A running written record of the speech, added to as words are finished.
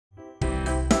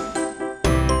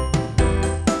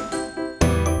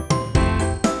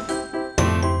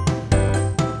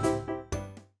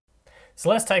So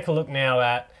let's take a look now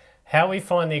at how we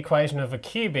find the equation of a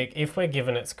cubic if we're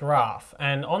given its graph.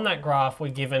 And on that graph, we're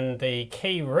given the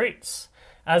key roots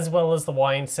as well as the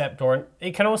y-intercept, or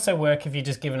it can also work if you're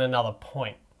just given another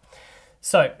point.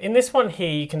 So in this one here,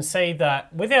 you can see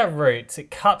that with our roots, it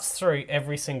cuts through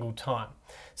every single time.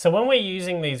 So when we're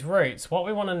using these roots, what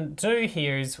we want to do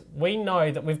here is we know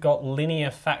that we've got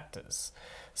linear factors.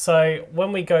 So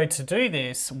when we go to do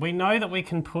this, we know that we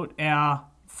can put our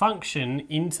function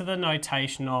into the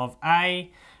notation of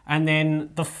a and then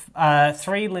the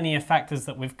three linear factors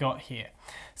that we've got here.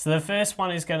 So the first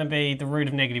one is going to be the root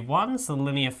of -1, so the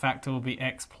linear factor will be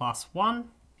x plus 1.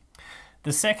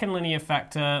 The second linear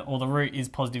factor, or the root, is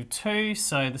 +2,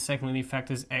 so the second linear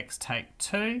factor is x take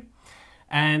 2.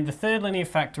 And the third linear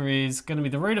factor is going to be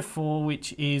the root of 4,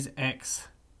 which is x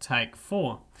take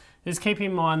 4. Just keep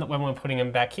in mind that when we're putting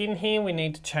them back in here, we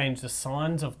need to change the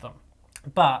signs of them.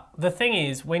 But the thing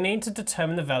is, we need to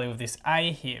determine the value of this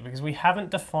a here because we haven't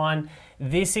defined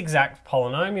this exact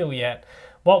polynomial yet.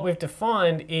 What we've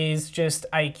defined is just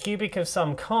a cubic of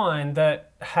some kind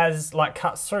that has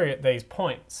cuts through at these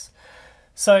points.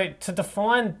 So to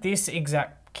define this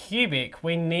exact cubic,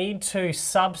 we need to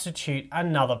substitute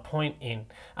another point in.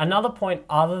 Another point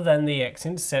other than the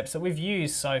x-intercepts that we've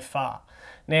used so far.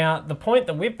 Now, the point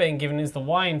that we've been given is the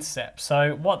y-intercept.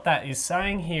 So what that is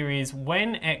saying here is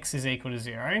when x is equal to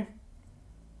 0,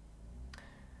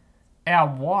 our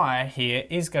y here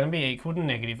is going to be equal to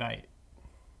 -8.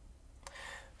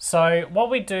 So what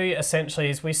we do essentially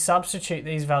is we substitute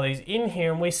these values in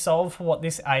here and we solve for what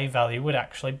this a value would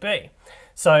actually be.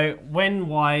 So when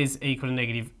y is equal to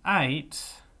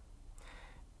 -8,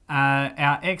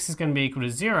 our x is going to be equal to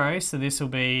 0, so this will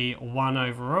be 1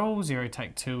 overall. 0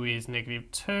 take 2 is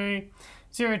 -2.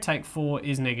 0 take 4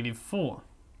 is -4.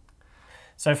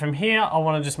 So from here, I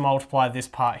want to just multiply this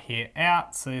part here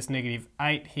out. So this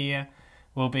 -8 here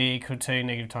will be equal to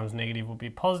negative times negative will be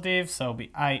positive, so it'll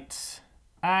be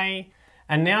 8a.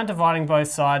 And now dividing both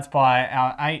sides by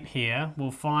our 8 here,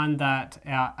 we'll find that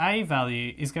our a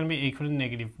value is going to be equal to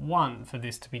 -1 for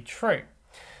this to be true.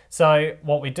 So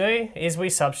what we do is we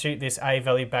substitute this a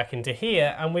value back into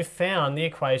here and we've found the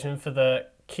equation for the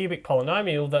cubic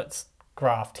polynomial that's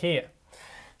graphed here.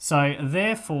 So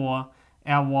therefore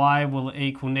our y will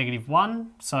equal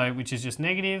 -1, so which is just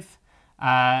negative,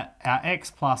 our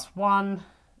x plus 1,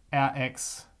 our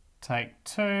x take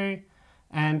 2,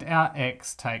 and our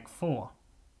x take 4.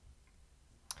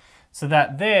 So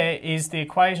that there is the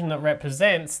equation that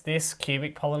represents this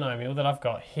cubic polynomial that I've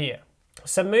got here.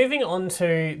 So moving on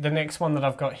to the next one that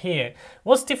I've got here,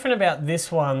 what's different about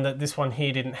this one that this one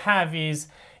here didn't have is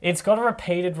it's got a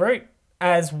repeated root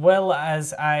as well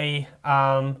as a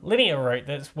linear root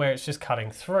that's where it's just cutting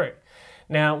through.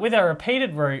 Now with our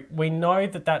repeated root, we know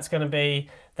that that's going to be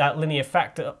that linear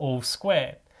factor all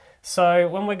squared. So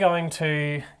when we're going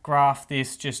to graph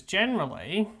this just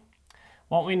generally,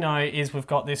 what we know is we've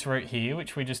got this root here,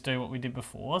 which we just do what we did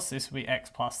before. So this will be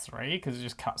x plus 3 because it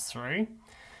just cuts through.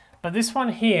 But this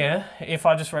one here, if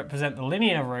I just represent the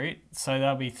linear root, so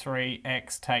that'll be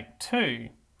 3x take 2.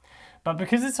 But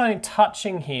because it's only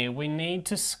touching here, we need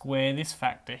to square this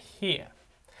factor here.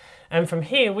 And from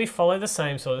here, we follow the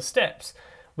same sort of steps.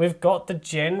 We've got the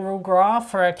general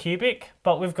graph for our cubic,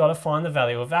 but we've got to find the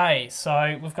value of a.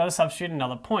 So we've got to substitute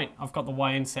another point. I've got the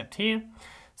y-intercept here.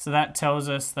 So that tells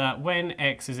us that when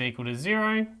x is equal to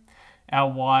 0, our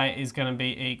y is going to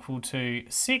be equal to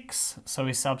 6, so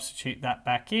we substitute that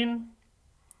back in.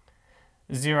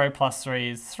 0 plus 3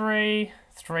 is 3.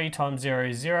 3 times 0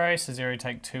 is 0, so 0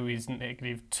 take 2 is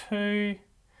 -2.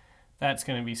 That's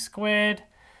going to be squared.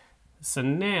 So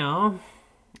now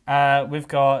we've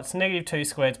got -2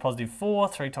 squared is +4.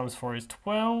 3 times 4 is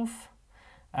 12.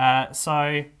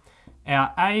 So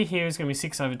our a here is going to be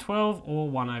 6 over 12 or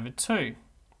 1 over 2.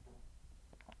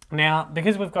 Now,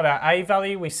 because we've got our a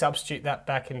value, we substitute that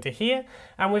back into here,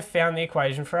 and we've found the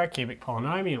equation for our cubic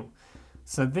polynomial.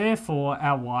 So therefore,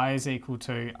 our y is equal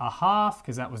to 1/2,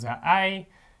 because that was our a,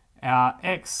 our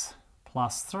x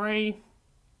plus 3,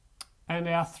 and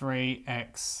our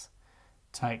 3x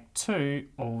take 2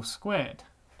 all squared,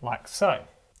 like so.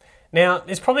 Now,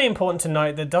 it's probably important to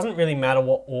note that it doesn't really matter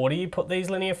what order you put these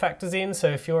linear factors in, so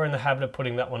if you're in the habit of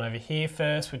putting that one over here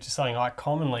first, which is something I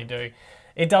commonly do,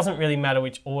 it doesn't really matter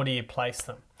which order you place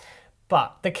them.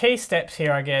 But the key steps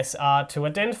here, I guess, are to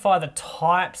identify the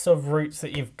types of roots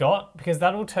that you've got, because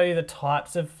that will tell you the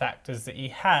types of factors that you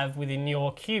have within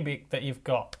your cubic that you've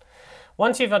got.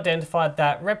 Once you've identified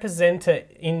that, represent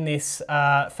it in this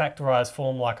factorized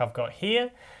form like I've got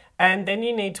here, and then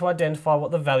you need to identify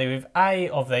what the value of a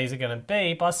of these are going to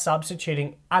be by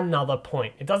substituting another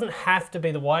point. It doesn't have to be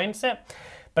the y-intercept,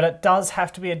 but it does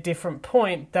have to be a different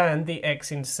point than the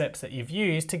x-intercepts that you've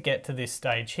used to get to this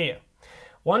stage here.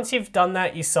 Once you've done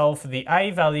that, you solve for the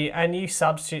a value and you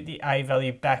substitute the a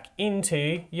value back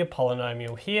into your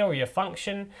polynomial here, or your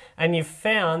function, and you've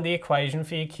found the equation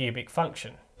for your cubic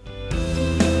function.